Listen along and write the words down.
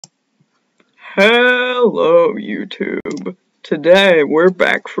Hello YouTube! Today we're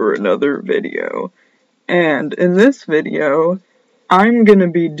back for another video, and in this video I'm gonna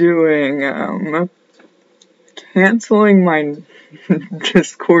be doing canceling my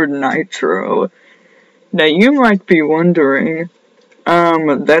Discord Nitro. Now you might be wondering,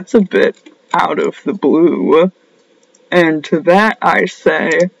 that's a bit out of the blue, and to that I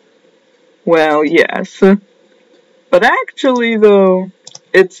say, well, yes, but actually though,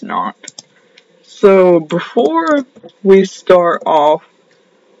 it's not. So, before we start off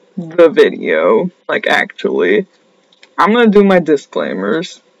the video, actually, I'm gonna do my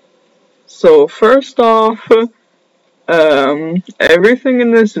disclaimers. So, first off, everything in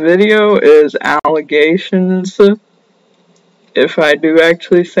this video is allegations. If I do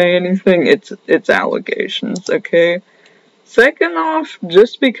actually say anything, it's allegations, okay? Second off,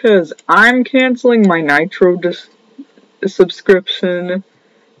 just because I'm canceling my Nitro subscription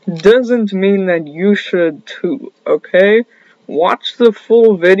doesn't mean that you should too, okay? Watch the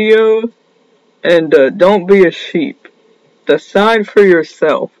full video and don't be a sheep. Decide for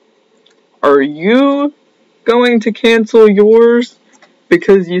yourself. Are you going to cancel yours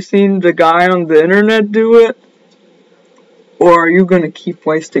because you seen the guy on the internet do it? Or are you going to keep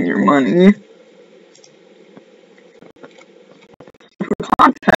wasting your money? For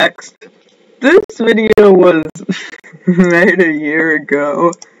context, this video was made a year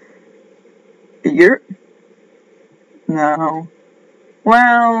ago. A year? No.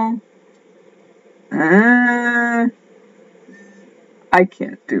 Well, I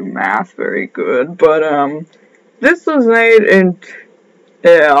can't do math very good, but, this was made in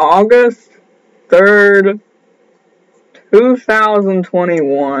August 3rd,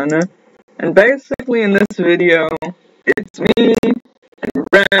 2021, and basically in this video, it's me and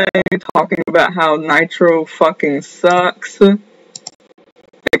Ray talking about how Nitro fucking sucks,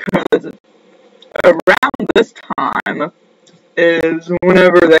 because around this time is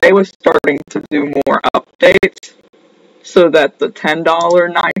whenever they were starting to do more updates so that the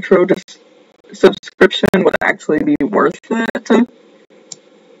 $10 Nitro subscription would actually be worth it.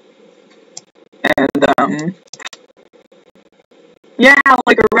 And, yeah,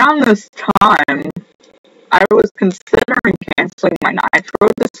 around this time, I was considering canceling my Nitro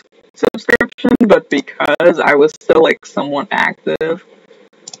subscription, but because I was still, somewhat active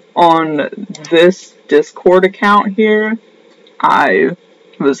on this Discord account here, I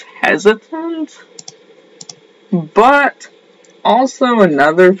was hesitant. But also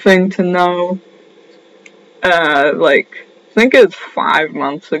another thing to know, I think it's 5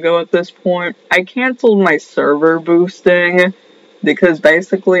 months ago at this point, I canceled my server boosting because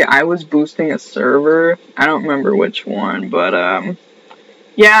basically I was boosting a server. I don't remember which one, but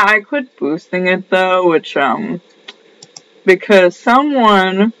yeah, I quit boosting it though, which because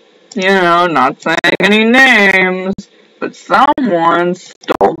someone, not saying any names, but someone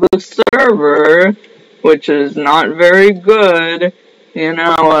stole the server, which is not very good.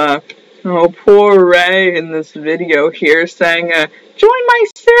 Poor Ray in this video here saying, join my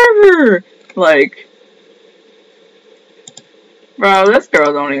server! Bro, this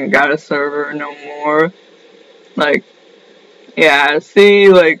girl don't even got a server no more. Yeah, see,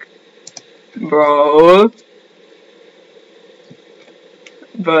 bro.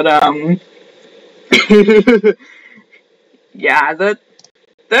 But, yeah,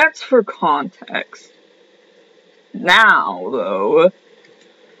 that's for context. Now, though,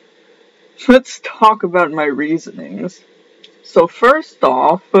 let's talk about my reasonings. So, first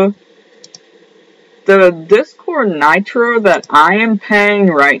off, the Discord Nitro that I am paying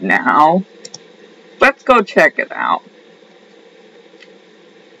right now, let's go check it out.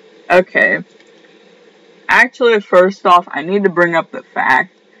 Okay. Actually, first off, I need to bring up the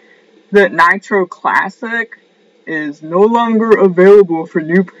fact that Nitro Classic is no longer available for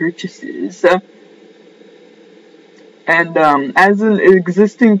new purchases. And, as an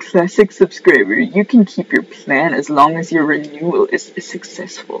existing Classic subscriber, you can keep your plan as long as your renewal is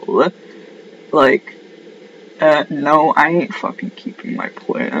successful. No, I ain't fucking keeping my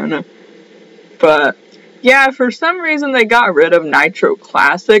plan. But, yeah, for some reason they got rid of Nitro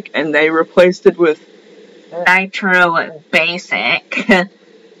Classic and they replaced it with Nitro Basic,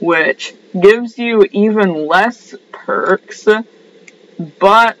 which gives you even less perks,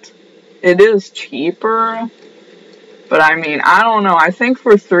 but it is cheaper. But I mean, I don't know, I think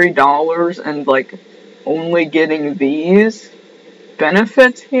for $3 and only getting these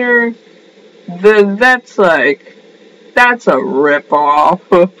benefits here, that's a rip-off.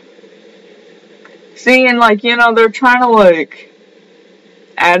 See, and they're trying to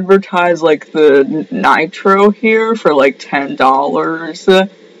advertise the Nitro here for $10.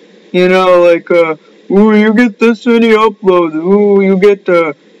 you know, like, ooh, you get this many uploads, ooh, you get,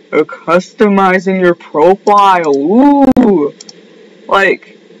 customizing your profile, ooh.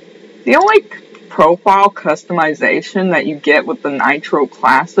 Like, the only profile customization that you get with the Nitro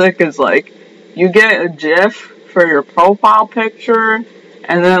Classic is, like, you get a GIF for your profile picture,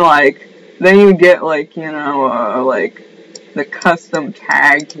 and then, like, then you get, like, you know, like, the custom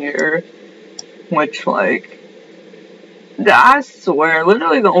tag here, which, like, I swear,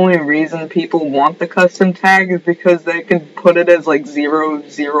 literally the only reason people want the custom tag is because they can put it as, like,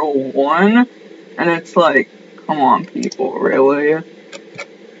 001, and it's like, come on, people, really?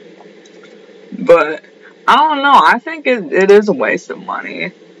 But, I don't know, I think it is a waste of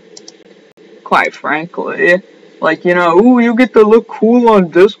money, quite frankly. Like, you know, ooh, you get to look cool on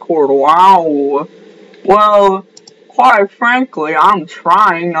Discord, wow. Well, quite frankly, I'm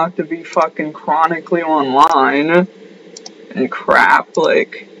trying not to be fucking chronically online and crap,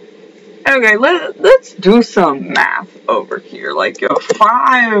 like... Okay, let's do some math over here, like,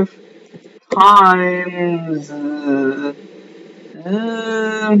 5 times...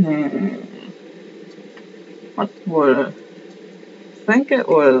 what would... I think it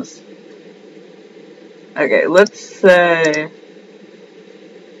was... Okay, let's say...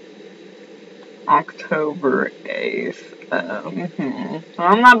 October 8th.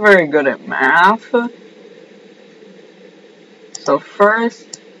 I'm not very good at math. So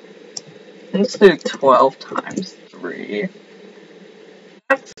first, let's do 12 times 3.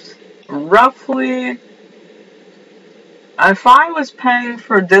 That's roughly... If I was paying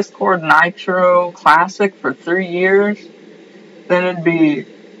for Discord Nitro Classic for 3 years, then it'd be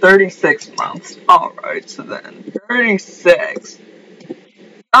 36 months. Alright, so then 36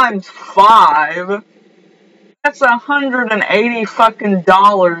 times 5, that's $180 fucking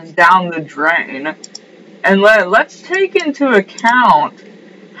dollars down the drain. And let's take into account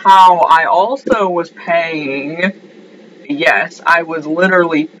how I also was paying, yes, I was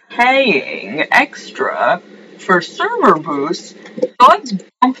literally paying extra for server boosts. So let's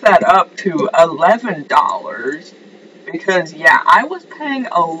bump that up to $11. Because, yeah, I was paying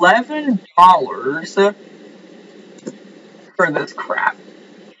 $11 for this crap.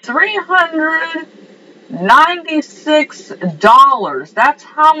 $396. That's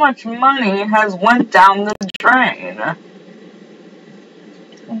how much money has went down the drain.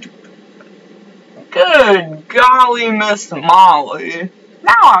 Good golly, Miss Molly.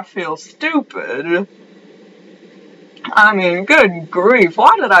 Now I feel stupid. I mean, good grief,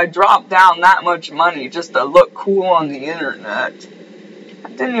 why did I drop down that much money just to look cool on the internet? I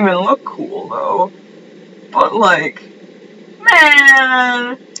didn't even look cool, though. But, like,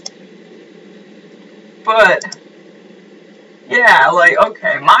 man. But, yeah, like,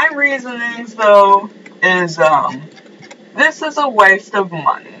 okay, my reasonings, though, is, this is a waste of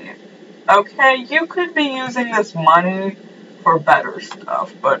money. Okay, you could be using this money for better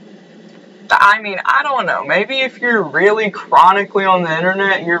stuff, but, I mean, I don't know, maybe if you're really chronically on the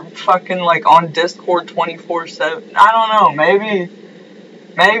internet, you're fucking, like, on Discord 24/7, I don't know, maybe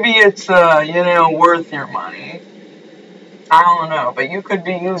it's, you know, worth your money. I don't know, but you could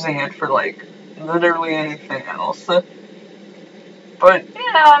be using it for, like, literally anything else. But,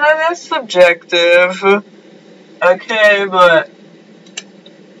 you know, that's subjective. Okay, but,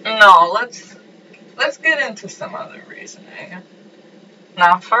 no, let's get into some other reasoning.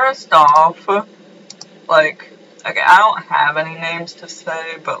 Now, first off, like, okay, I don't have any names to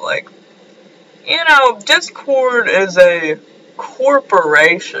say, but, like, you know, Discord is a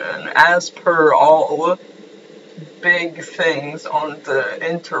corporation, as per all big things on the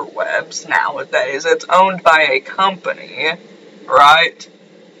interwebs nowadays. It's owned by a company, right?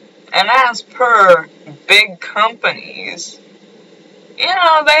 And as per big companies, you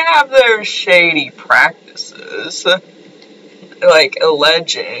know, they have their shady practices, like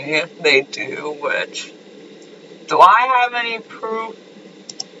alleging they do, which, do I have any proof?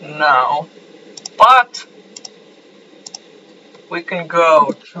 No. But, we can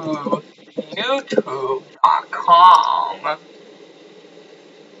go to youtube.com,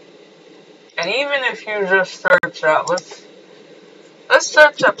 and even if you just search up, let's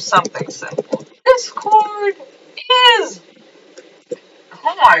search up something simple. Discord is...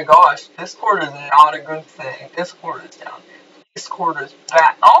 Oh my gosh, Discord is not a good thing. Discord is down. Discord is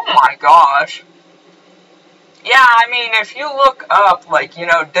bad. Oh my gosh. Yeah, I mean, if you look up, like, you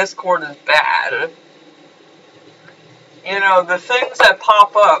know, Discord is bad, you know, the things that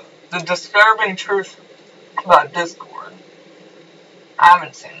pop up, the disturbing truth about Discord. I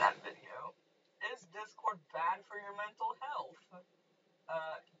haven't seen that video. Is Discord bad for your mental health?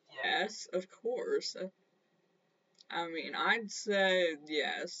 Yes, of course. I mean, I'd say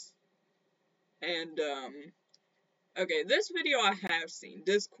yes. And, okay, this video I have seen.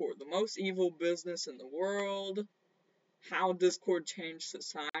 Discord, the most evil business in the world. How Discord changed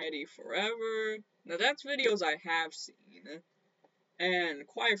society forever. Now, that's videos I have seen. And,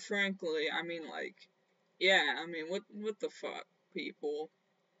 quite frankly, I mean, like, yeah, I mean, what the fuck, people?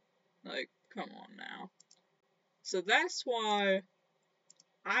 Like, come on now. So that's why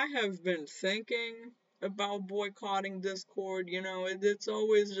I have been thinking about boycotting Discord. You know, it's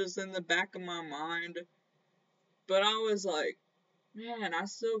always just in the back of my mind. But I was like, man, I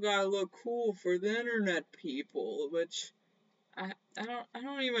still gotta look cool for the internet people, which I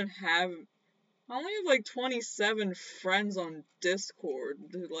don't even have. I only have like 27 friends on Discord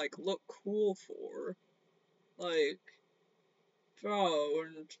to like look cool for. Like, bro,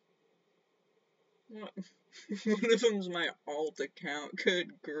 and one of them's my alt account.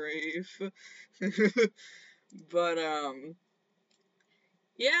 Good grief. But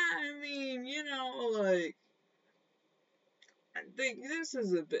yeah, I mean, you know, like, I think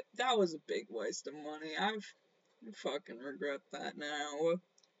that was a big waste of money. I fucking regret that now.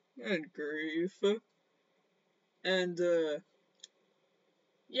 Good grief. And,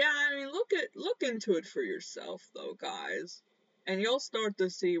 yeah, I mean, look into it for yourself, though, guys. And you'll start to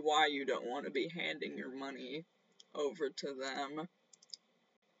see why you don't want to be handing your money over to them.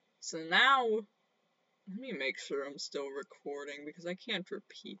 So now, let me make sure I'm still recording, because I can't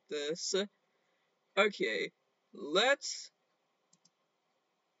repeat this. Okay, let's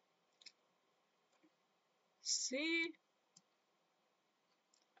see.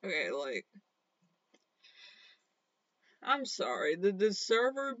 Okay, like, I'm sorry, the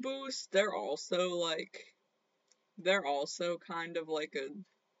server boost, they're also kind of like a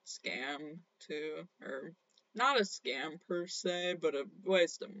scam too, or not a scam per se, but a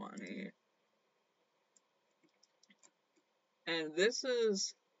waste of money. And this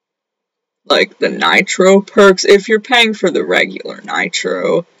is like the nitro perks if you're paying for the regular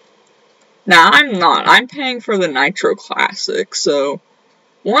nitro. Now I'm not, I'm paying for the nitro classic, so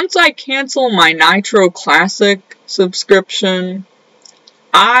once I cancel my Nitro Classic subscription,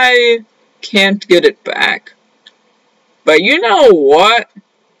 I can't get it back. But you know what?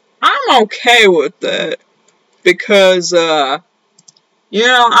 I'm okay with it. Because, you know,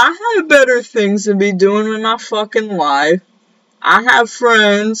 I have better things to be doing with my fucking life. I have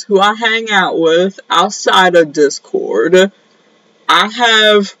friends who I hang out with outside of Discord. I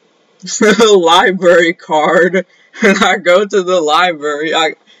have a library card, and I go to the library.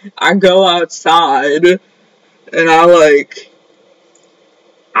 I go outside, and I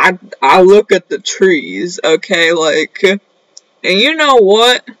look at the trees, okay, like, and you know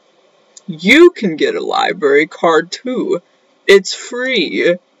what? You can get a library card, too. It's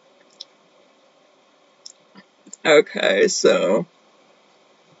free. Okay, so,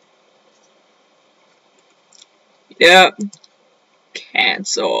 yep,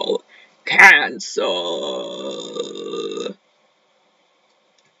 cancel.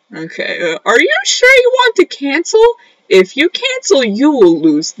 Okay, are you sure you want to cancel? If you cancel, you will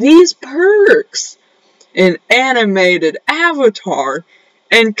lose these perks. An animated avatar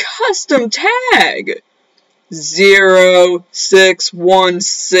and custom tag.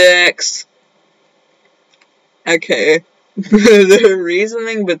 0616. Okay, the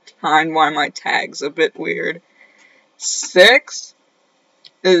reasoning behind why my tag's a bit weird. 6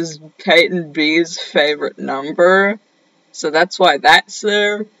 is Peyton B's favorite number, so that's why that's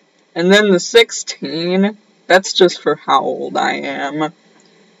there. And then the 16, that's just for how old I am.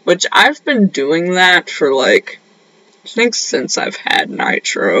 Which I've been doing that for like, I think since I've had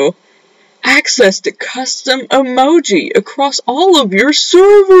Nitro. Access to custom emoji across all of your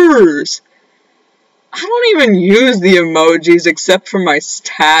servers! I don't even use the emojis except for my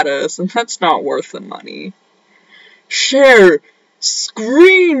status, and that's not worth the money. Share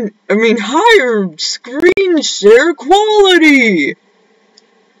higher screen share quality!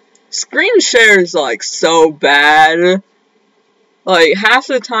 Screen share is like so bad. Like, half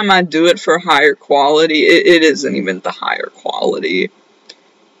the time I do it for higher quality, it isn't even the higher quality.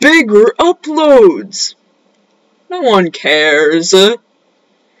 Bigger uploads! No one cares.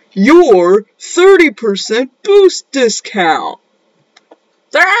 Your 30% boost discount!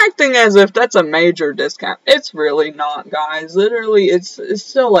 They're acting as if that's a major discount. It's really not, guys. Literally, it's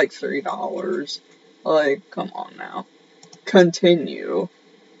still like $3. Like, come on now. Continue.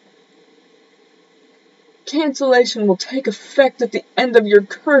 Cancellation will take effect at the end of your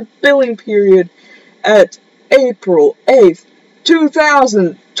current billing period at April 8th,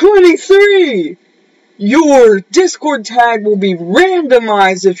 2023! Your Discord tag will be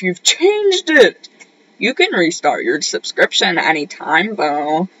randomized if you've changed it! You can restart your subscription anytime,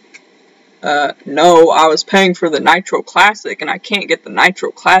 though. No, I was paying for the Nitro Classic and I can't get the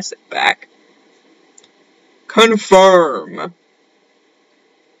Nitro Classic back. Confirm.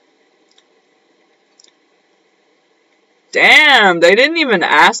 Damn, they didn't even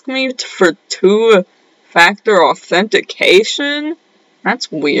ask me for two-factor authentication?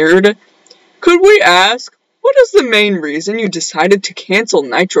 That's weird. Could we ask, what is the main reason you decided to cancel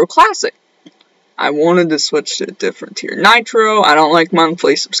Nitro Classic? I wanted to switch to a different tier Nitro. I don't like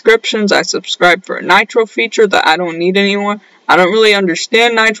monthly subscriptions. I subscribe for a Nitro feature that I don't need anymore. I don't really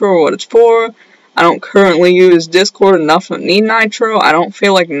understand Nitro or what it's for. I don't currently use Discord enough to need Nitro. I don't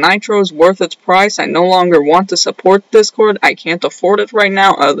feel like Nitro is worth its price. I no longer want to support Discord. I can't afford it right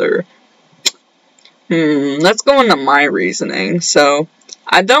now. Let's go into my reasoning. So,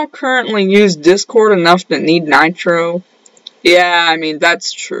 I don't currently use Discord enough to need Nitro. Yeah, I mean,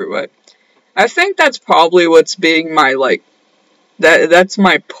 that's true. I think that's probably what's being my, that's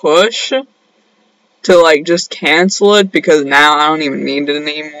my push to, just cancel it, because now I don't even need it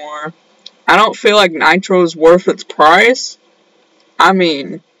anymore. I don't feel like Nitro is worth its price. I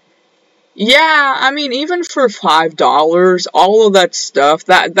mean, yeah, I mean, even for $5, all of that stuff,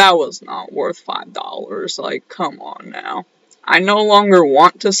 that was not worth $5. Like, come on now. I no longer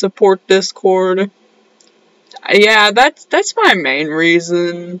want to support Discord. Yeah, that's my main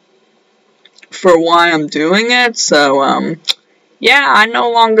reason for why I'm doing it, so, yeah, I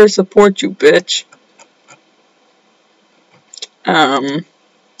no longer support you, bitch.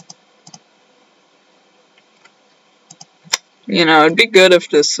 You know, it'd be good if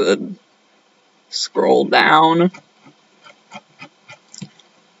this would scroll down.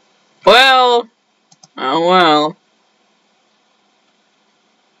 Well, oh well.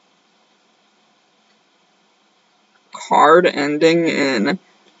 Card ending in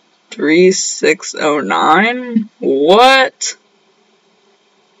 3609? What?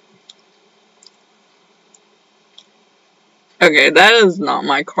 Okay, that is not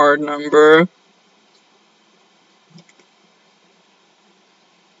my card number.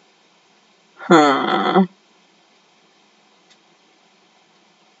 Huh.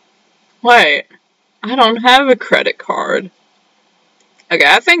 Wait, I don't have a credit card. Okay,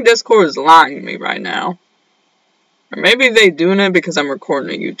 I think Discord is lying to me right now. Or maybe they doing it because I'm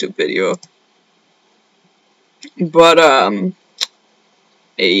recording a YouTube video. But,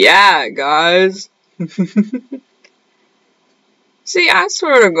 yeah, guys. See, I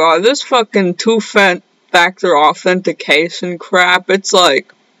swear to God, this fucking two-factor authentication crap, it's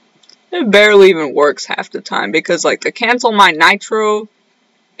like, it barely even works half the time, because, to cancel my Nitro,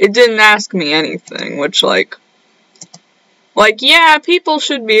 it didn't ask me anything, which, yeah, people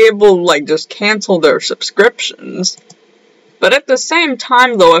should be able to, just cancel their subscriptions. But at the same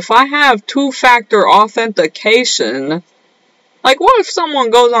time, though, if I have two-factor authentication, what if someone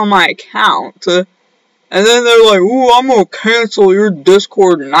goes on my account, and then they're like, ooh, I'm gonna cancel your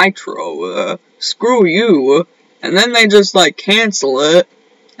Discord Nitro, screw you, and then they just, cancel it,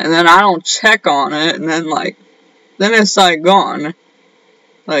 and then I don't check on it, and then, then it's, gone.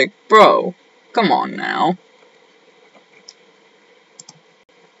 Bro, come on now.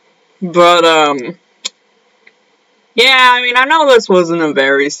 But, yeah, I mean, I know this wasn't a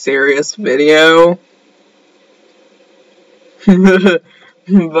very serious video. But,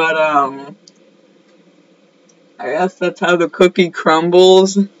 I guess that's how the cookie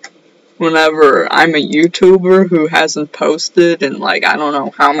crumbles whenever I'm a YouTuber who hasn't posted in, I don't know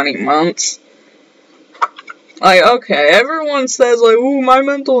how many months. Okay, everyone says, ooh, my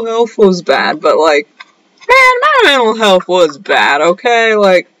mental health was bad, but, man, my mental health was bad, okay?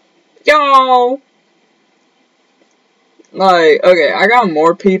 Y'all. Okay, I got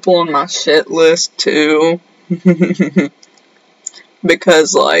more people on my shit list, too.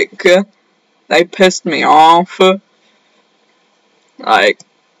 Because, they pissed me off.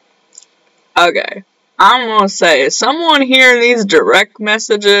 Okay, I'm gonna say, someone here in these direct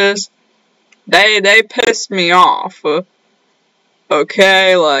messages, they pissed me off.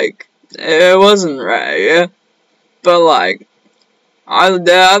 Okay, it wasn't right. But,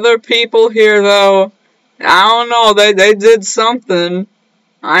 the other people here, though, I don't know, they did something.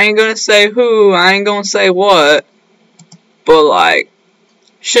 I ain't gonna say who, I ain't gonna say what. But,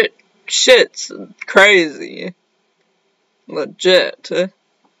 shit's crazy. Legit.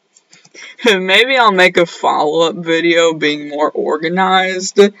 Maybe I'll make a follow-up video being more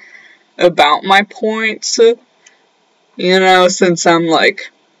organized about my points. You know, since I'm, I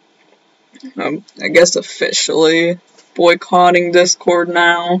guess officially boycotting Discord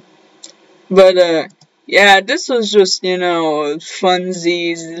now. But, yeah, this was just,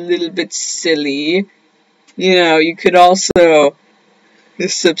 funsies, a little bit silly. You know, you could also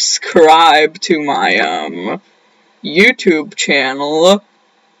subscribe to my, YouTube channel.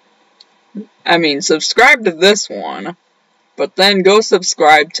 I mean, subscribe to this one, but then go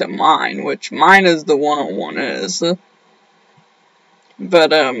subscribe to mine, which mine is the 101 is.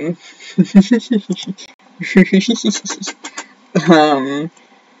 But,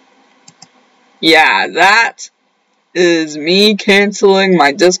 yeah, that is me canceling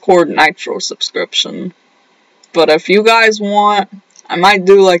my Discord Nitro subscription. But if you guys want, I might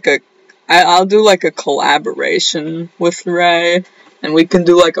do like I'll do like a collaboration with Ray, and we can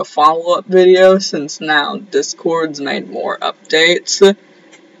do like a follow-up video, since now Discord's made more updates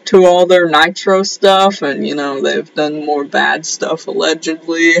to all their Nitro stuff, and you know, they've done more bad stuff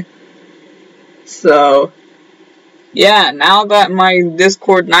allegedly. So, yeah, now that my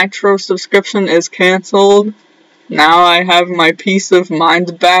Discord Nitro subscription is canceled, now I have my peace of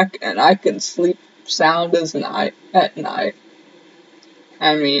mind back, and I can sleep sound at night.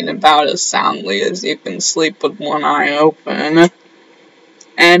 I mean, about as soundly as you can sleep with one eye open.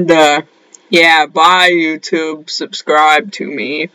 And, yeah, bye YouTube, subscribe to me.